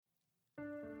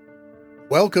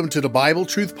Welcome to the Bible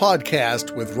Truth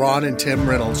Podcast with Ron and Tim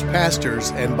Reynolds,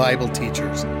 pastors and Bible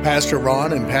teachers. Pastor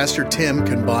Ron and Pastor Tim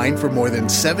combined for more than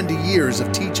 70 years of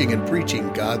teaching and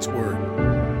preaching God's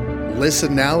Word.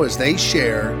 Listen now as they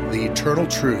share the eternal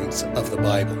truths of the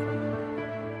Bible.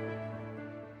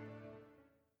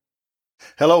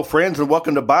 Hello, friends, and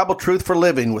welcome to Bible Truth for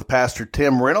Living with Pastor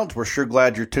Tim Reynolds. We're sure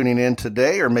glad you're tuning in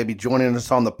today, or maybe joining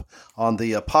us on the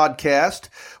podcast.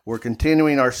 We're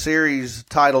continuing our series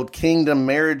titled Kingdom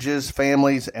Marriages,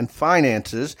 Families, and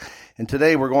Finances, and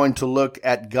today we're going to look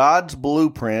at God's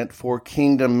blueprint for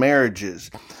kingdom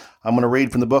marriages. I'm going to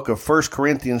read from the book of 1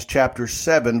 Corinthians chapter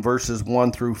 7, verses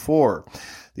 1 through 4.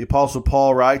 The Apostle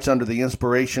Paul writes under the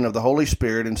inspiration of the Holy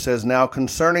Spirit and says, "Now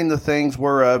concerning the things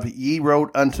whereof ye wrote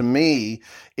unto me,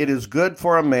 it is good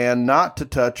for a man not to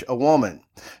touch a woman.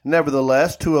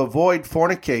 Nevertheless, to avoid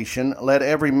fornication, let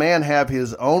every man have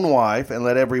his own wife, and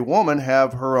let every woman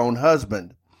have her own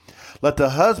husband. Let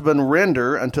the husband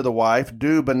render unto the wife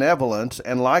due benevolence,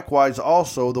 and likewise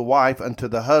also the wife unto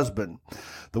the husband.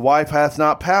 The wife hath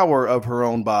not power of her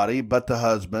own body, but the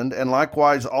husband, and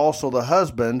likewise also the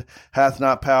husband hath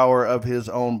not power of his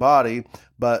own body,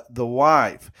 but the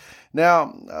wife." Now,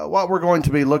 what we're going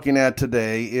to be looking at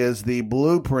today is the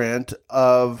blueprint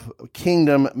of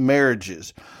kingdom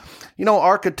marriages. You know,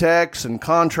 architects and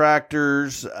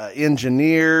contractors,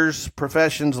 engineers,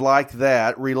 professions like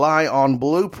that rely on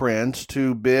blueprints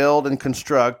to build and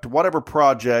construct whatever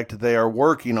project they are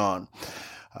working on.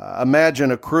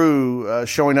 Imagine a crew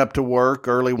showing up to work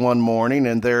early one morning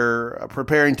and they're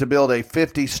preparing to build a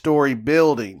 50-story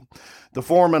building. The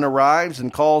foreman arrives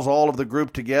and calls all of the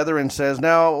group together and says,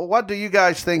 "Now, what do you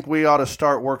guys think we ought to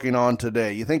start working on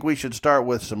today? You think we should start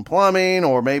with some plumbing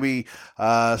or maybe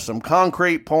some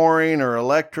concrete pouring or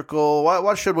electrical?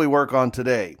 What should we work on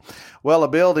today?" Well, a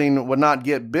building would not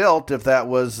get built if that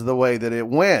was the way that it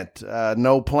went.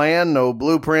 No plan, no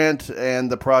blueprint, and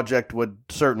the project would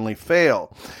certainly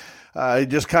fail.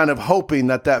 Just kind of hoping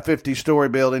that 50-story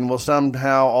building will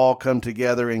somehow all come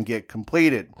together and get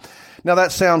completed. Now,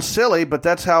 that sounds silly, but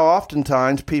that's how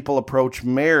oftentimes people approach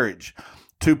marriage.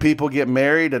 Two people get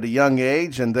married at a young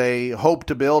age, and they hope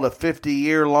to build a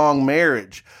 50-year-long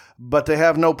marriage, but they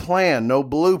have no plan, no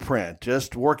blueprint,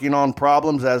 just working on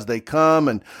problems as they come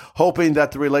and hoping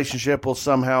that the relationship will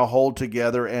somehow hold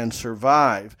together and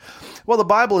survive. Well, the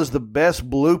Bible is the best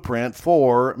blueprint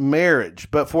for marriage,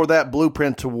 but for that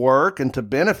blueprint to work and to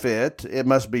benefit, it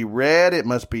must be read, it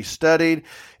must be studied,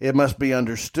 it must be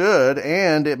understood,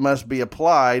 and it must be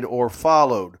applied or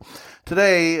followed.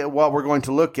 Today, what we're going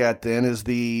to look at then is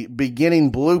the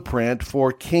beginning blueprint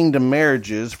for kingdom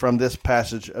marriages from this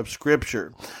passage of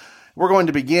Scripture. We're going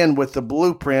to begin with the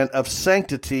blueprint of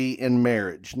sanctity in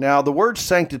marriage. Now, the word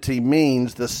sanctity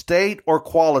means the state or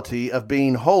quality of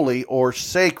being holy or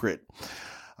sacred.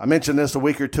 I mentioned this a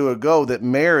week or two ago that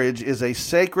marriage is a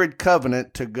sacred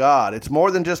covenant to God. It's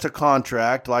more than just a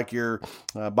contract like you're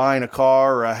buying a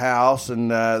car or a house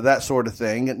and that sort of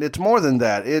thing. It's more than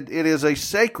that. It is a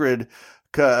sacred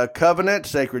covenant,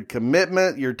 sacred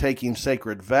commitment. You're taking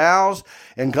sacred vows,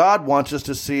 and God wants us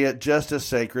to see it just as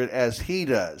sacred as He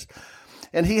does.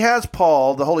 And He has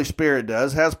Paul, the Holy Spirit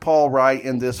has Paul write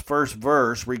in this first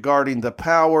verse regarding the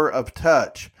power of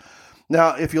touch.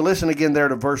 Now, if you listen again there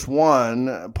to verse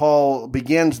 1, Paul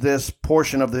begins this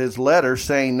portion of his letter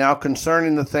saying, "Now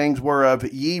concerning the things whereof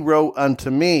ye wrote unto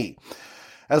me."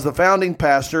 As the founding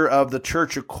pastor of the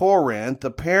Church of Corinth,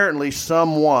 apparently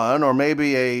someone, or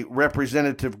maybe a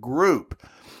representative group,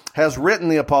 has written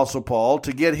the Apostle Paul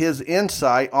to get his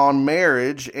insight on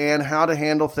marriage and how to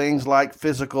handle things like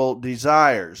physical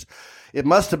desires. It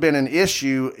must have been an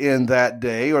issue in that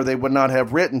day, or they would not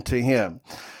have written to him.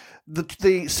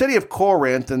 The city of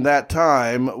Corinth in that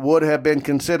time would have been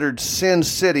considered Sin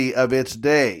City of its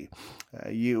day.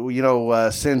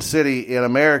 Sin City in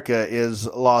America is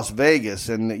Las Vegas,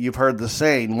 and you've heard the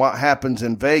saying, what happens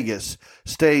in Vegas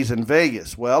stays in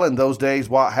Vegas. Well, in those days,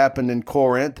 what happened in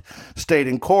Corinth stayed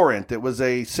in Corinth. It was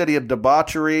a city of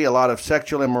debauchery, a lot of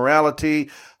sexual immorality,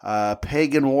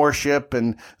 pagan worship,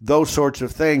 and those sorts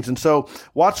of things. And so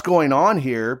what's going on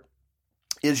here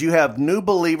is you have new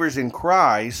believers in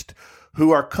Christ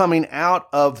who are coming out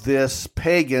of this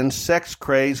pagan,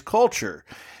 sex-crazed culture.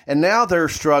 And now they're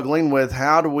struggling with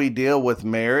how do we deal with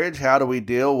marriage? How do we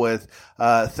deal with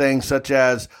things such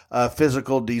as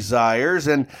physical desires?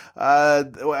 And how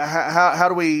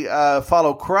do we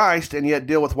follow Christ and yet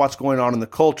deal with what's going on in the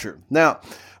culture? Now,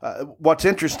 What's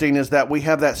interesting is that we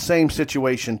have that same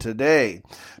situation today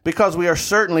because we are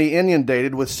certainly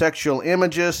inundated with sexual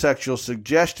images, sexual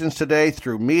suggestions today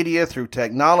through media, through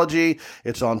technology.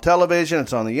 It's on television,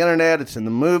 it's on the internet, it's in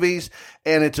the movies,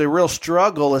 and it's a real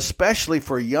struggle, especially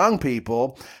for young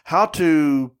people, how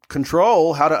to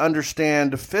control, how to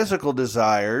understand physical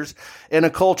desires in a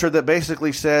culture that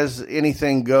basically says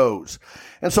anything goes.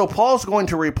 And so Paul's going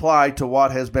to reply to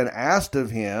what has been asked of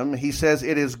him. He says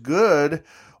it is good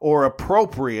or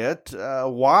appropriate,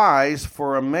 wise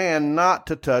for a man not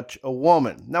to touch a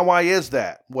woman. Now, why is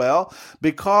that? Well,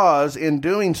 because in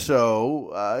doing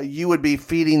so, you would be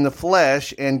feeding the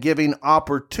flesh and giving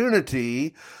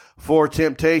opportunity for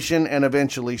temptation and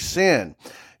eventually sin.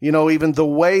 You know, even the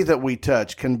way that we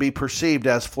touch can be perceived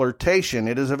as flirtation.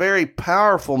 It is a very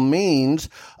powerful means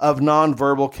of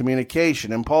nonverbal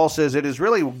communication. And Paul says it is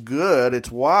really good, it's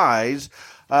wise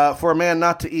for a man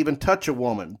not to even touch a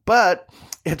woman. But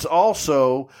it's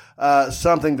also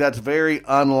something that's very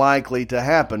unlikely to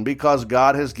happen because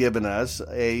God has given us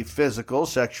a physical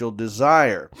sexual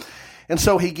desire. And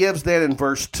so he gives then in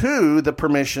verse 2 the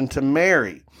permission to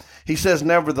marry. He says,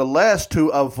 nevertheless, to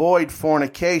avoid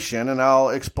fornication, and I'll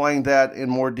explain that in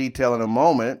more detail in a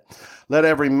moment, let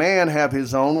every man have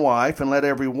his own wife, and let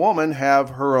every woman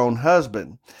have her own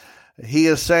husband. He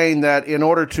is saying that in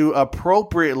order to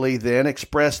appropriately then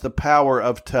express the power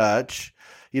of touch,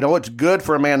 you know, it's good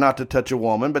for a man not to touch a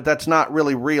woman, but that's not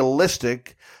really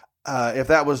realistic. If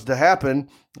that was to happen,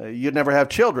 you'd never have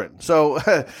children. So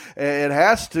it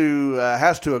has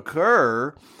to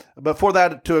occur. But for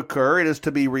that to occur, it is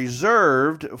to be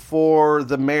reserved for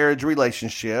the marriage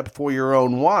relationship, for your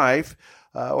own wife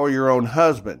or your own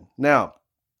husband. Now,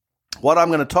 what I'm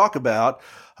going to talk about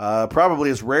probably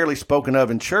is rarely spoken of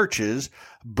in churches,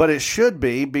 but it should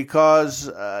be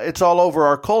because it's all over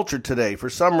our culture today. For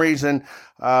some reason,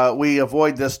 we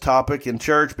avoid this topic in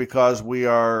church because we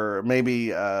are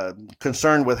maybe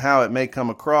concerned with how it may come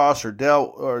across or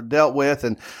dealt with,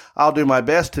 and I'll do my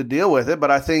best to deal with it, but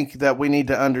I think that we need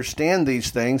to understand these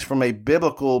things from a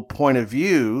biblical point of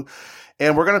view.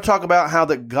 And we're going to talk about how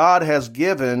that God has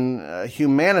given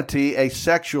humanity a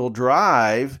sexual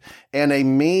drive and a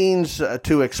means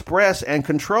to express and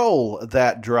control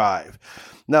that drive.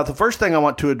 Now, the first thing I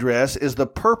want to address is the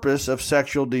purpose of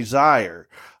sexual desire.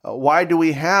 Why do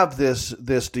we have this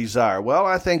desire? Well,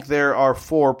 I think there are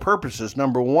four purposes.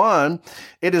 Number one,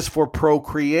 it is for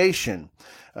procreation.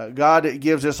 God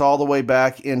gives us all the way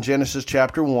back in Genesis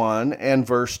chapter 1 and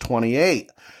verse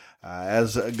 28.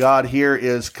 As God here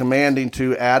is commanding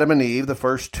to Adam and Eve, the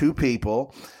first two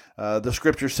people, the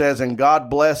scripture says, and God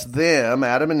blessed them,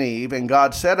 Adam and Eve, and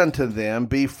God said unto them,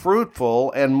 be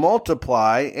fruitful and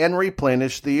multiply and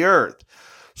replenish the earth.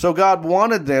 So God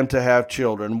wanted them to have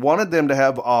children, wanted them to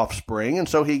have offspring, and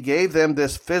so he gave them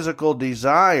this physical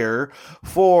desire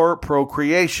for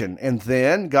procreation. And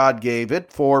then God gave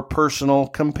it for personal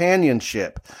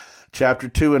companionship. Chapter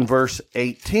 2 and verse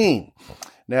 18.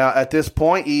 Now, at this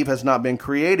point, Eve has not been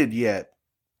created yet.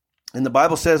 And the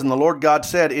Bible says, and the Lord God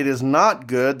said, it is not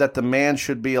good that the man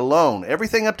should be alone.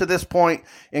 Everything up to this point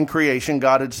in creation,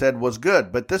 God had said was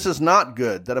good. But this is not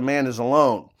good that a man is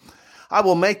alone. I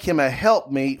will make him a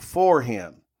helpmeet for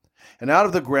him. And out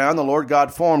of the ground the Lord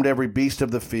God formed every beast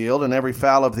of the field and every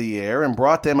fowl of the air, and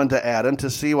brought them unto Adam to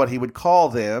see what he would call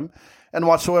them. And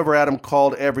whatsoever Adam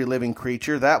called every living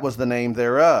creature, that was the name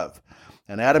thereof.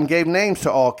 And Adam gave names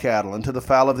to all cattle, and to the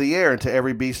fowl of the air, and to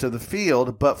every beast of the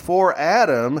field. But for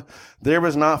Adam there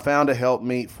was not found a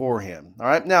helpmeet for him. All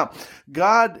right. Now,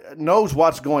 God knows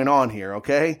what's going on here,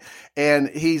 okay? And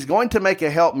he's going to make a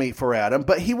helpmeet for Adam,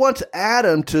 but he wants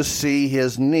Adam to see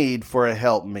his need for a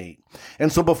helpmeet.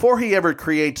 And so before he ever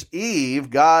creates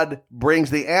Eve, God brings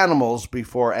the animals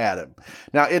before Adam.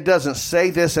 Now, it doesn't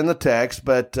say this in the text,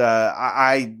 but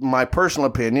my personal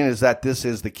opinion is that this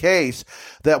is the case,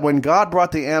 that when God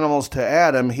brought the animals to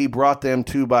Adam, he brought them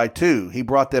 2 by 2. He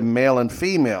brought them male and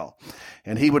female.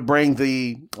 And he would bring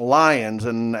the lions,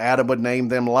 and Adam would name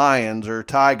them lions or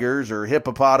tigers or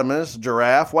hippopotamus,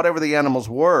 giraffe, whatever the animals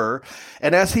were.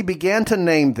 And as he began to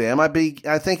name them, I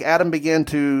think Adam began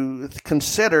to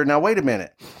consider, now wait a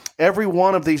minute, every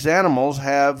one of these animals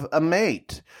have a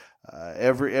mate.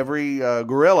 Every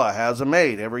gorilla has a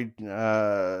mate. Every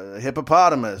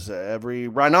hippopotamus, every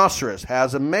rhinoceros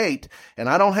has a mate, and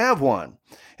I don't have one.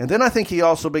 And then I think he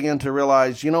also began to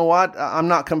realize, you know what? I'm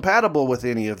not compatible with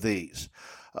any of these.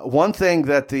 One thing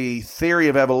that the theory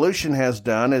of evolution has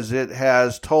done is it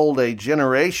has told a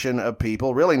generation of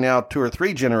people, really now 2 or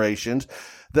 3 generations,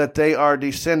 that they are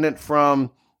descendant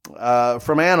from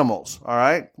from animals, all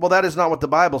right? Well, that is not what the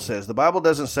Bible says. The Bible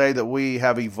doesn't say that we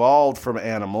have evolved from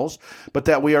animals, but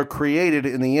that we are created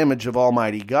in the image of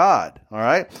Almighty God, all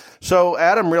right? So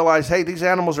Adam realized, hey, these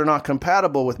animals are not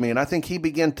compatible with me, and I think he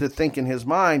began to think in his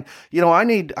mind, I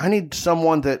need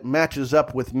someone that matches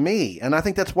up with me, and I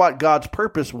think that's what God's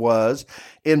purpose was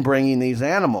in bringing these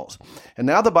animals. And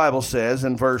now the Bible says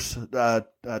in verse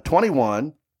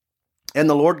 21, and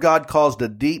the Lord God caused a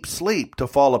deep sleep to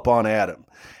fall upon Adam,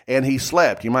 and he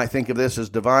slept. You might think of this as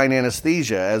divine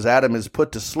anesthesia, as Adam is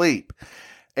put to sleep.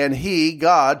 And he,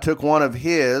 God, took one of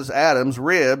Adam's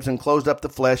ribs, and closed up the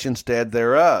flesh instead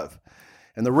thereof.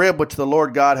 And the rib which the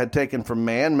Lord God had taken from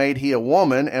man made he a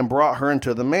woman, and brought her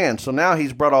unto the man. So now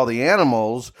he's brought all the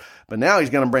animals, but now he's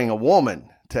going to bring a woman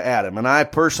to Adam. And I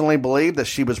personally believe that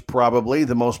she was probably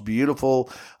the most beautiful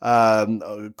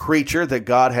creature that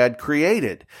God had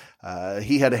created.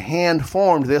 He had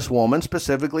hand-formed this woman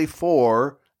specifically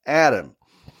for Adam.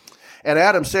 And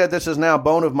Adam said, this is now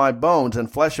bone of my bones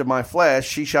and flesh of my flesh.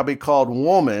 She shall be called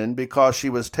woman, because she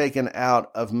was taken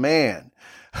out of man.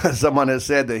 Someone has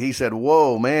said that he said,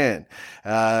 whoa, man.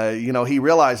 He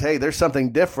realized, hey, there's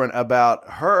something different about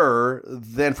her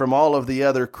than from all of the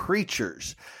other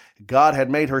creatures. God had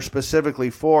made her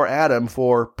specifically for Adam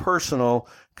for personal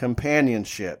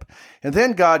companionship. And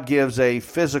then God gives a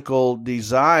physical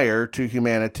desire to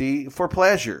humanity for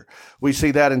pleasure. We see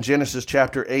that in Genesis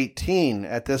chapter 18.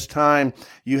 At this time,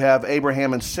 you have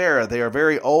Abraham and Sarah. They are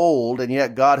very old, and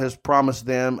yet God has promised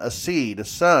them a seed, a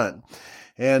son.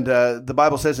 And the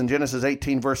Bible says in Genesis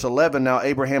 18, verse 11, now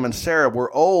Abraham and Sarah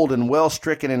were old and well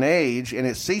stricken in age, and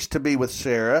it ceased to be with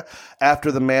Sarah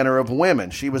after the manner of women.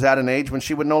 She was at an age when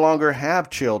she would no longer have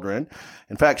children.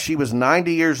 In fact, she was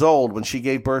 90 years old when she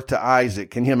gave birth to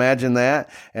Isaac. Can you imagine that?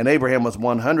 And Abraham was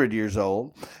 100 years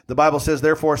old. The Bible says,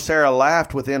 therefore Sarah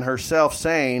laughed within herself,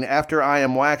 saying, after I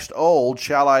am waxed old,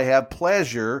 shall I have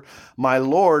pleasure, my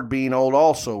Lord being old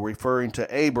also, referring to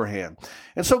Abraham.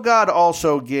 And so God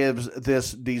also gives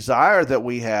this desire that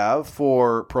we have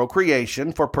for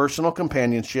procreation, for personal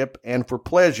companionship, and for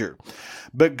pleasure.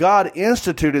 But God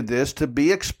instituted this to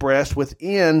be expressed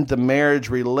within the marriage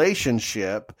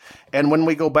relationship. And when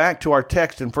we go back to our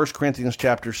text in 1 Corinthians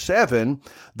chapter 7,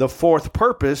 the fourth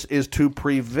purpose is to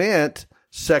prevent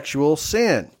sexual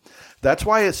sin. That's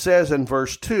why it says in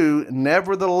verse 2,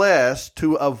 nevertheless,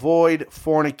 to avoid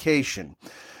fornication.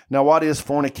 Now, what is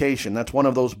fornication? That's one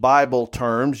of those Bible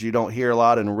terms you don't hear a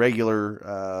lot in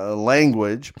regular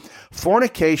language.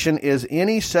 Fornication is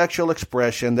any sexual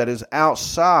expression that is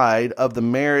outside of the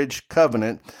marriage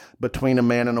covenant between a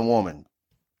man and a woman.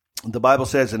 The Bible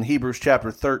says in Hebrews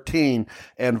chapter 13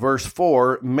 and verse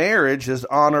 4, marriage is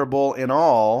honorable in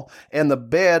all, and the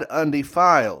bed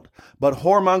undefiled. But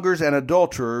whoremongers and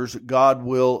adulterers God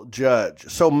will judge.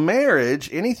 So marriage,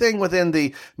 anything within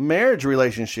the marriage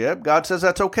relationship, God says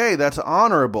that's okay, that's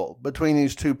honorable between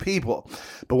these two people.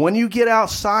 But when you get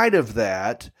outside of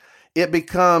that, it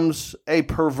becomes a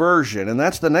perversion. And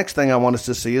that's the next thing I want us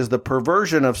to see is the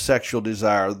perversion of sexual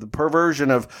desire, the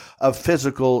perversion of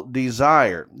physical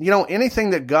desire.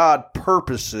 Anything that God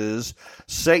purposes,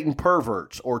 Satan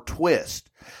perverts or twists.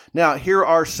 Now, here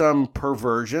are some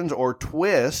perversions or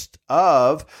twists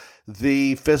of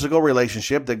the physical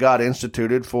relationship that God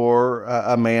instituted for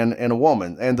a man and a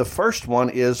woman. And the first one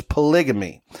is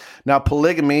polygamy. Now,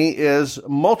 polygamy is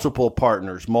multiple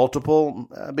partners,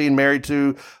 being married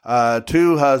to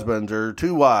two husbands or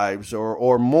two wives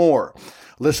or more.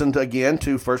 Listen again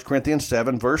to 1 Corinthians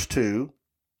 7, verse 2.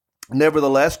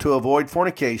 Nevertheless, to avoid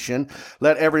fornication,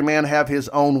 let every man have his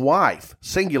own wife,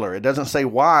 singular. It doesn't say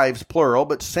wives, plural,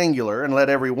 but singular, and let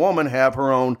every woman have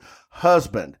her own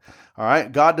husband. All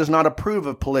right. God does not approve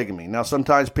of polygamy. Now,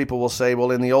 sometimes people will say, well,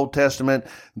 in the Old Testament,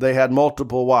 they had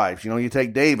multiple wives. You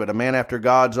take David, a man after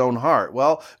God's own heart.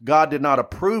 Well, God did not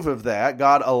approve of that.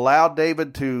 God allowed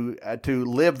David to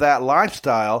live that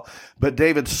lifestyle, but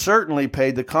David certainly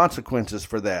paid the consequences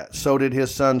for that. So did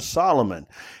his son Solomon.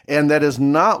 And that is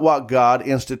not what God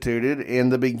instituted in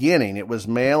the beginning. It was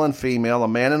male and female, a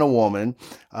man and a woman,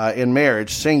 in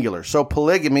marriage, singular. So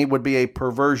polygamy would be a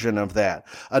perversion of that.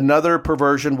 Another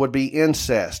perversion would be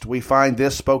incest. We find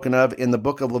this spoken of in the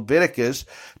book of Leviticus,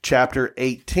 chapter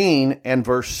 18 and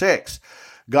verse 6.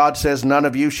 God says, none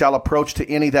of you shall approach to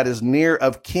any that is near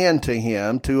of kin to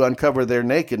him to uncover their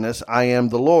nakedness. I am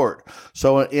the Lord.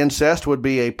 So incest would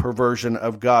be a perversion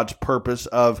of God's purpose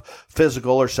of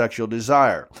physical or sexual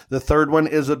desire. The third one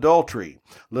is adultery.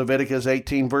 Leviticus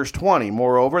 18 verse 20,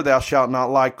 moreover, thou shalt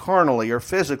not lie carnally or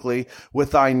physically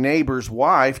with thy neighbor's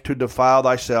wife to defile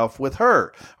thyself with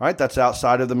her. All right, that's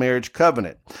outside of the marriage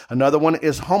covenant. Another one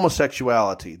is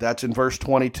homosexuality. That's in verse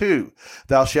 22.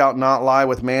 Thou shalt not lie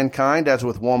with mankind as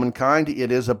with womankind.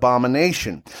 It is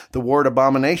abomination. The word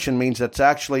abomination means that's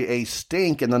actually a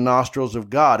stink in the nostrils of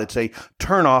God. It's a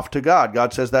turnoff to God.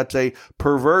 God says that's a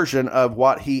perversion of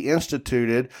what he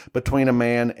instituted between a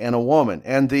man and a woman.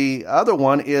 And the other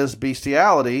one is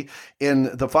bestiality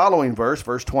in the following verse,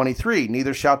 verse 23.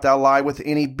 Neither shalt thou lie with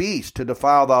any beast to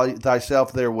defile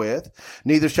thyself therewith.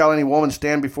 Neither shall any woman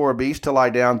stand before a beast to lie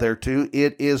down thereto.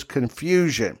 It is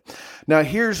confusion. Now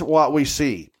here's what we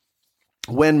see.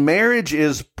 When marriage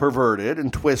is perverted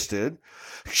and twisted,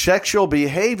 sexual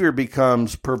behavior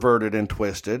becomes perverted and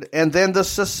twisted, and then the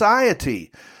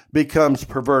society becomes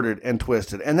perverted and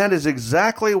twisted. And that is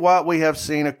exactly what we have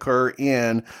seen occur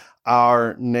in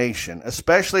our nation,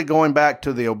 especially going back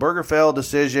to the Obergefell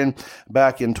decision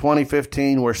back in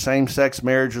 2015, where same-sex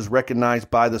marriage was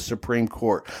recognized by the Supreme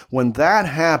Court. When that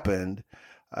happened,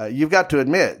 you've got to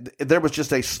admit, there was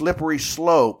just a slippery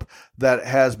slope that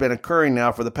has been occurring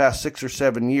now for the past 6 or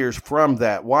 7 years from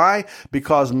that. Why?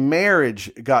 Because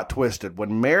marriage got twisted.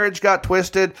 When marriage got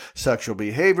twisted, sexual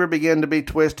behavior began to be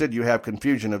twisted. You have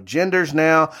confusion of genders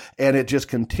now, and it just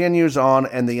continues on,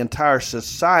 and the entire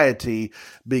society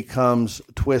becomes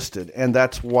twisted. And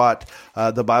that's what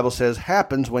the Bible says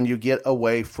happens when you get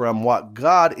away from what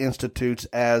God institutes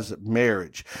as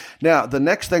marriage. Now, the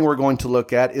next thing we're going to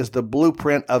look at is the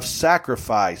blueprint of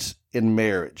sacrifice in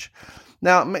marriage.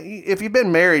 Now, if you've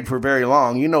been married for very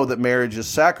long, you know that marriage is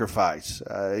sacrifice.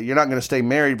 You're not going to stay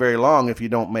married very long if you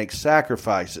don't make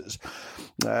sacrifices.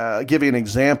 I'll give you an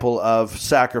example of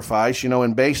sacrifice. You know,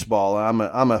 in baseball,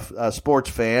 I'm a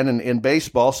sports fan, and in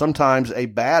baseball, sometimes a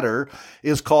batter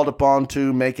is called upon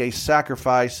to make a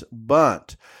sacrifice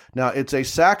bunt. Now, it's a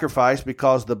sacrifice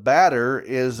because the batter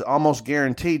is almost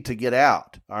guaranteed to get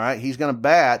out. All right. He's going to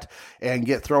bat and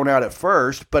get thrown out at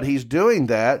first, but he's doing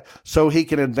that so he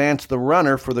can advance the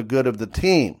runner for the good of the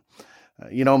team.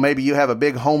 You know, maybe you have a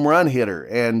big home run hitter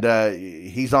and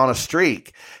he's on a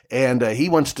streak and he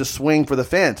wants to swing for the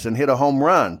fence and hit a home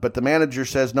run. But the manager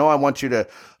says, no, I want you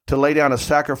to lay down a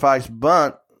sacrifice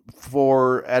bunt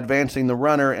for advancing the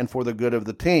runner and for the good of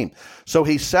the team. So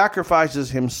he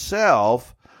sacrifices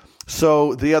himself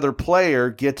so the other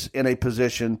player gets in a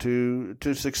position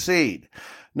to succeed.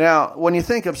 Now, when you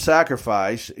think of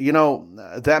sacrifice, you know,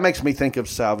 that makes me think of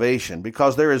salvation,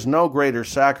 because there is no greater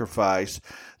sacrifice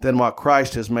than what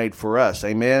Christ has made for us.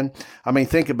 Amen? I mean,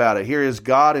 think about it. Here is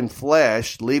God in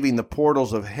flesh leaving the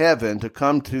portals of heaven to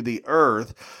come to the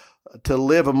earth to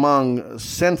live among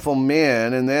sinful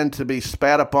men and then to be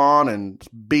spat upon and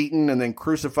beaten and then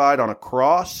crucified on a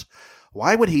cross.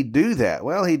 Why would he do that?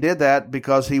 Well, he did that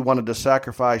because he wanted to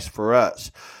sacrifice for us.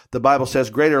 The Bible says,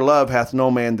 greater love hath no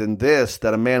man than this,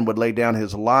 that a man would lay down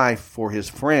his life for his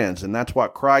friends. And that's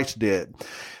what Christ did.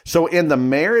 So in the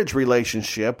marriage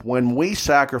relationship, when we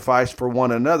sacrifice for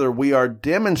one another, we are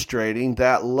demonstrating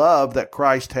that love that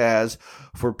Christ has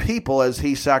for people as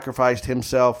he sacrificed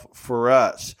himself for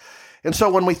us. And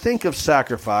so when we think of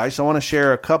sacrifice, I want to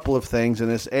share a couple of things in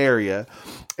this area.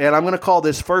 And I'm going to call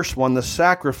this first one the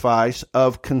sacrifice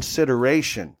of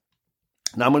consideration.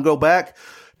 Now I'm going to go back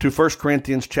to 1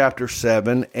 Corinthians chapter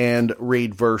 7 and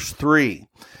read verse 3.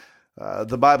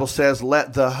 The Bible says,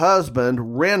 let the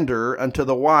husband render unto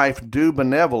the wife due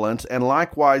benevolence, and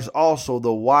likewise also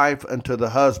the wife unto the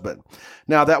husband.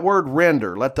 Now that word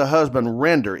render, let the husband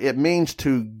render, it means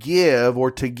to give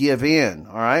or to give in,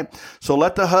 all right? So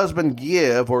let the husband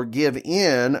give or give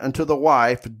in unto the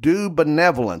wife due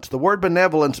benevolence. The word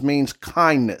benevolence means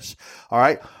kindness, all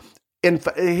right?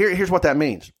 Here's what that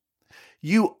means.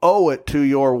 You owe it to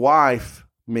your wife,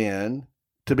 men,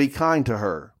 to be kind to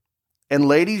her. And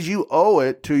ladies, you owe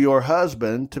it to your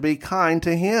husband to be kind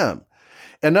to him.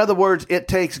 In other words, it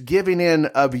takes giving in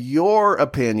of your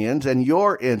opinions and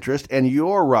your interest and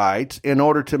your rights in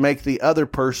order to make the other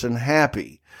person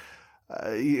happy.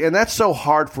 And that's so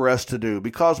hard for us to do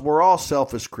because we're all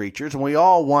selfish creatures and we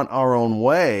all want our own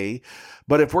way.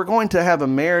 But if we're going to have a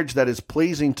marriage that is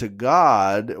pleasing to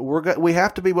God, we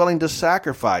have to be willing to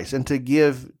sacrifice and to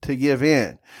give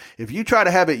in. If you try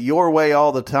to have it your way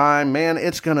all the time, man,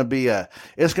 it's going to be a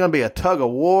tug of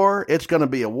war. It's going to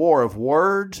be a war of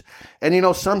words. And you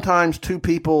know, sometimes two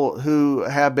people who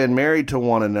have been married to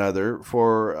one another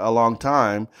for a long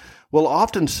time will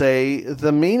often say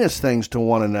the meanest things to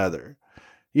one another.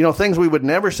 You know, things we would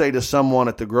never say to someone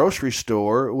at the grocery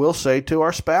store, we'll say to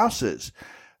our spouses.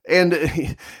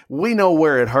 And we know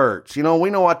where it hurts. You know,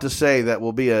 we know what to say that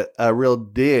will be a real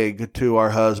dig to our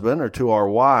husband or to our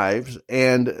wives,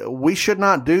 and we should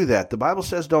not do that. The Bible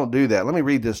says don't do that. Let me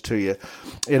read this to you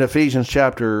in Ephesians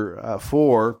chapter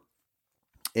 4,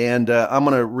 and I'm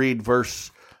going to read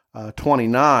verse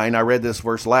 29. I read this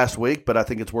verse last week, but I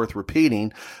think it's worth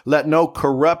repeating. Let no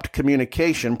corrupt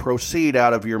communication proceed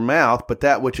out of your mouth, but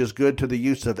that which is good to the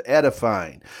use of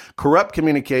edifying. Corrupt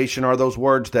communication are those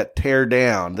words that tear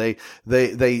down. They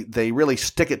really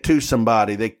stick it to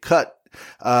somebody. They cut,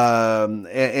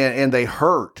 and they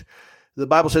hurt. The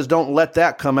Bible says don't let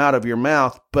that come out of your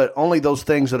mouth, but only those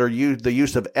things that are the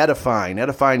use of edifying.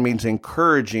 Edifying means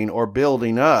encouraging or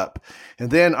building up.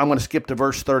 And then I'm going to skip to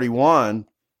verse 31.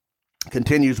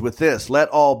 Continues with this, let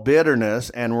all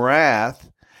bitterness and wrath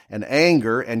and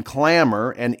anger and clamor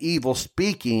and evil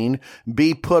speaking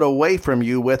be put away from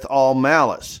you with all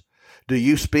malice. Do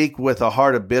you speak with a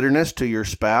heart of bitterness to your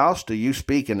spouse? Do you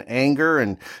speak in anger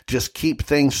and just keep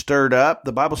things stirred up?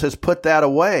 The Bible says put that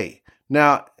away.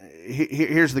 Now,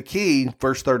 here's the key,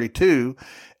 verse 32,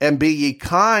 and be ye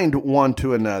kind one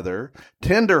to another,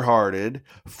 tenderhearted,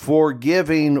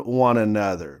 forgiving one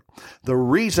another. The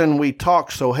reason we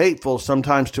talk so hateful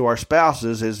sometimes to our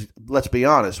spouses is, let's be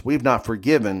honest, we've not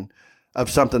forgiven of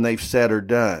something they've said or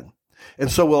done. And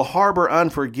so we'll harbor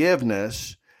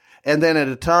unforgiveness. And then at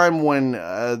a time when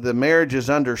the marriage is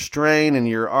under strain and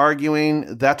you're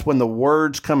arguing, that's when the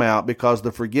words come out because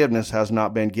the forgiveness has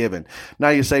not been given. Now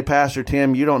you say, Pastor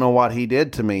Tim, you don't know what he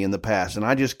did to me in the past, and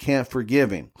I just can't forgive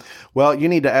him. Well, you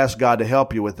need to ask God to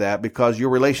help you with that because your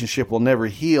relationship will never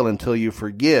heal until you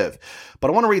forgive. But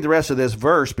I want to read the rest of this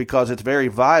verse because it's very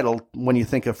vital when you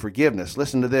think of forgiveness.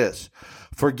 Listen to this.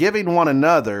 Forgiving one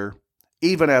another,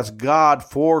 even as God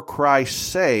for Christ's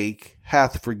sake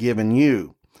hath forgiven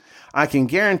you. I can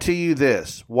guarantee you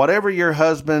this, whatever your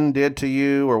husband did to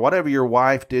you or whatever your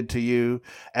wife did to you,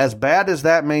 as bad as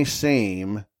that may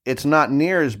seem, it's not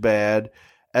near as bad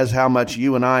as how much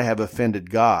you and I have offended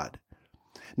God.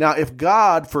 Now, if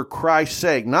God, for Christ's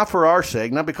sake, not for our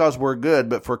sake, not because we're good,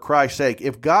 but for Christ's sake,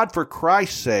 if God, for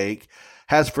Christ's sake,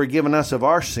 has forgiven us of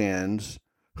our sins,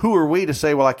 who are we to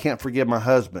say, well, I can't forgive my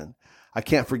husband, I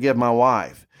can't forgive my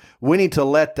wife? We need to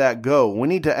let that go. We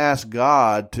need to ask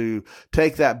God to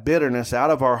take that bitterness out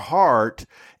of our heart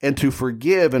and to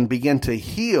forgive and begin to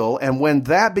heal. And when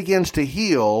that begins to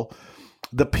heal,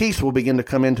 the peace will begin to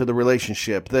come into the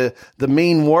relationship. The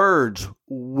mean words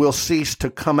will cease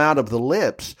to come out of the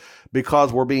lips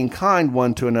because we're being kind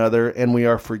one to another and we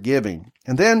are forgiving.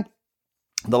 And then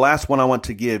the last one I want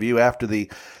to give you after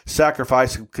the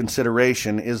sacrifice of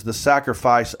consideration is the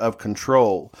sacrifice of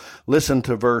control. Listen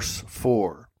to verse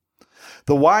 4.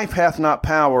 The wife hath not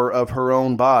power of her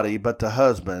own body, but the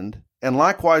husband, and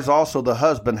likewise also the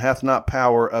husband hath not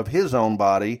power of his own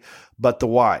body, but the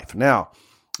wife. Now,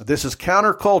 this is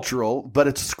countercultural, but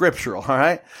it's scriptural, all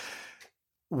right?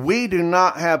 We do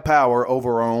not have power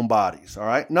over our own bodies, all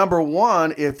right? Number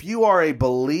one, if you are a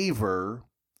believer,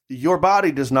 your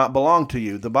body does not belong to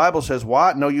you. The Bible says,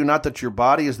 what? Know you not that your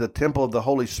body is the temple of the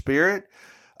Holy Spirit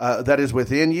that is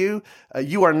within you?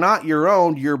 You are not your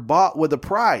own. You're bought with a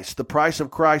price, the price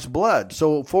of Christ's blood.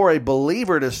 So for a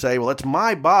believer to say, well, it's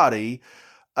my body,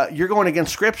 you're going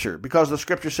against Scripture because the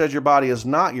Scripture says your body is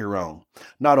not your own.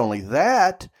 Not only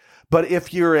that, but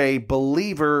if you're a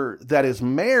believer that is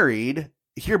married,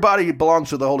 your body belongs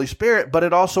to the Holy Spirit, but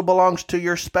it also belongs to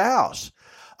your spouse.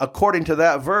 According to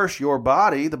that verse, your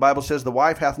body, the Bible says the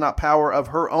wife hath not power of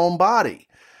her own body.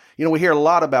 You know, we hear a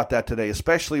lot about that today,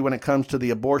 especially when it comes to the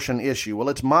abortion issue. Well,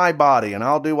 it's my body, and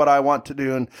I'll do what I want to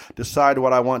do and decide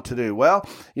what I want to do. Well,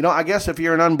 you know, I guess if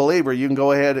you're an unbeliever, you can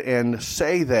go ahead and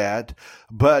say that.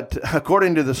 But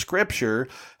according to the Scripture,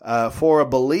 for a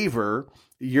believer,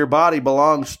 your body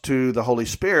belongs to the Holy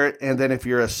Spirit. And then if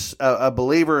you're a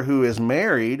believer who is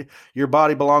married, your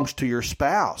body belongs to your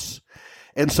spouse.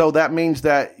 And so that means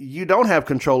that you don't have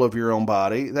control of your own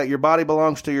body, that your body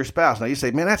belongs to your spouse. Now you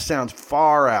say, man, that sounds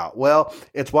far out. Well,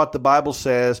 it's what the Bible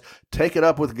says. Take it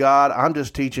up with God. I'm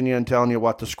just teaching you and telling you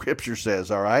what the Scripture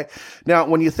says, all right? Now,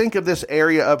 when you think of this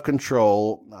area of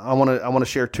control, I want to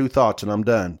share two thoughts and I'm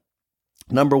done.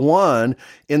 Number one,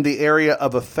 in the area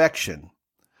of affection.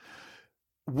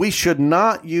 We should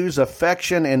not use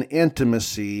affection and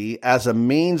intimacy as a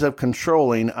means of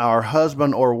controlling our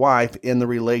husband or wife in the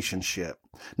relationship.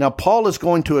 Now, Paul is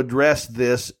going to address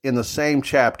this in the same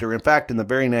chapter, in fact, in the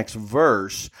very next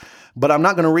verse, but I'm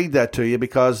not going to read that to you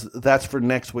because that's for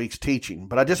next week's teaching.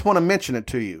 But I just want to mention it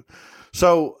to you.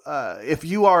 So if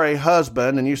you are a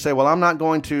husband and you say, well, I'm not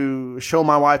going to show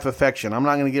my wife affection, I'm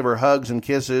not going to give her hugs and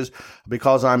kisses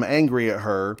because I'm angry at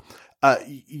her,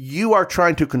 you are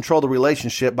trying to control the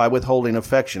relationship by withholding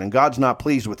affection, and God's not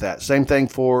pleased with that. Same thing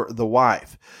for the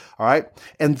wife, all right?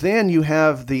 And then you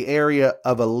have the area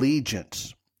of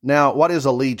allegiance. Now, what is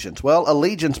allegiance? Well,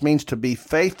 allegiance means to be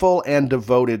faithful and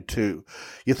devoted to.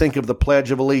 You think of the Pledge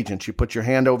of Allegiance. You put your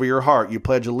hand over your heart. You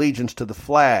pledge allegiance to the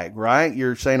flag, right?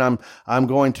 You're saying, I'm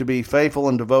going to be faithful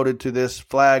and devoted to this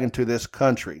flag and to this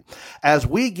country. As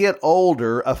we get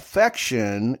older,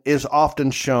 affection is often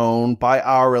shown by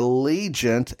our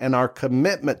allegiance and our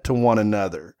commitment to one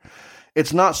another.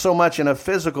 It's not so much in a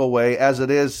physical way as it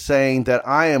is saying that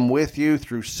I am with you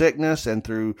through sickness and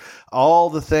through all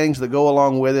the things that go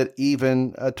along with it,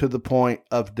 even to the point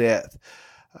of death.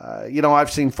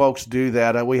 I've seen folks do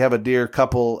that. We have a dear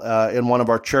couple in one of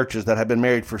our churches that have been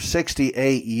married for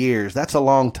 68 years. That's a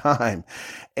long time.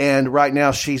 And right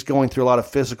now she's going through a lot of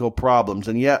physical problems.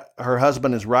 And yet her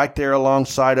husband is right there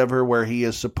alongside of her where he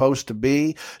is supposed to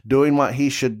be, doing what he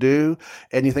should do.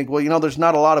 And you think, well, there's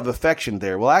not a lot of affection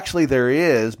there. Well, actually there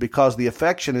is, because the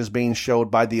affection is being showed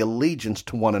by the allegiance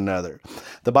to one another.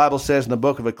 The Bible says in the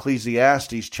book of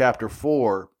Ecclesiastes, chapter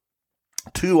 4,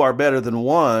 2 are better than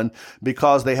 1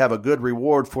 because they have a good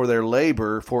reward for their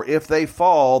labor. For if they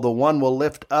fall, the one will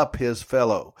lift up his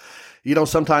fellow.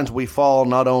 Sometimes we fall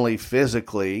not only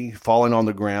physically, falling on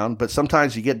the ground, but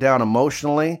sometimes you get down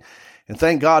emotionally. And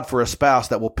thank God for a spouse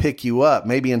that will pick you up,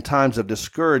 maybe in times of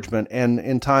discouragement and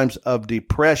in times of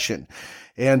depression.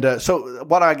 And so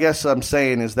what I guess I'm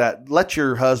saying is that let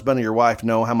your husband or your wife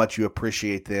know how much you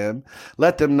appreciate them.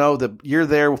 Let them know that you're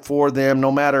there for them,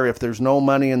 no matter if there's no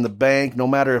money in the bank, no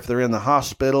matter if they're in the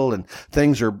hospital and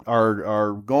things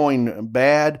are going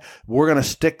bad. We're going to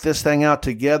stick this thing out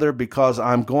together because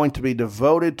I'm going to be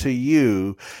devoted to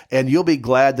you, and you'll be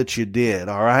glad that you did,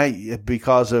 all right,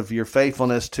 because of your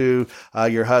faithfulness to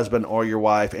your husband or your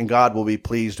wife, and God will be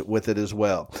pleased with it as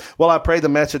well. Well, I pray the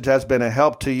message has been a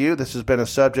help to you. This has been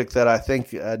a subject that I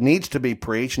think needs to be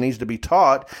preached, needs to be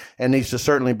taught, and needs to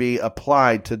certainly be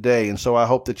applied today. And so I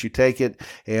hope that you take it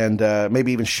and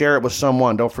maybe even share it with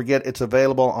someone. Don't forget, it's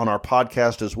available on our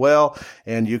podcast as well,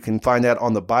 and you can find that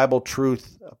on the Bible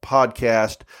Truth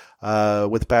podcast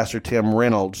with Pastor Tim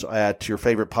Reynolds at your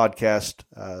favorite podcast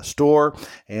store,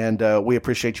 and we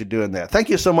appreciate you doing that. Thank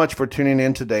you so much for tuning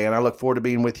in today, and I look forward to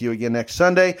being with you again next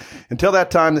Sunday. Until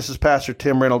that time, this is Pastor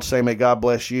Tim Reynolds saying, may God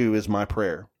bless you is my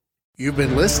prayer. You've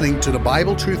been listening to the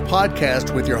Bible Truth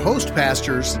Podcast with your host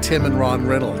pastors, Tim and Ron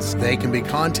Reynolds. They can be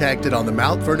contacted on the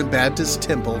Mount Vernon Baptist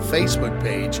Temple Facebook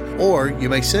page, or you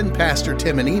may send Pastor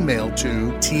Tim an email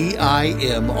to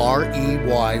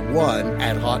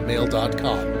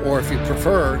timrey1@hotmail.com. Or if you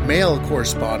prefer, mail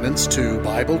correspondence to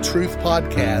Bible Truth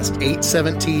Podcast,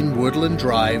 817 Woodland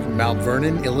Drive, Mount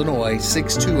Vernon, Illinois,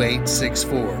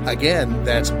 62864. Again,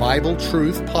 that's Bible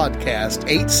Truth Podcast,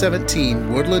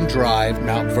 817 Woodland Drive,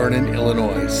 Mount Vernon,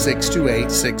 Illinois,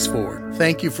 62864.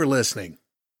 Thank you for listening.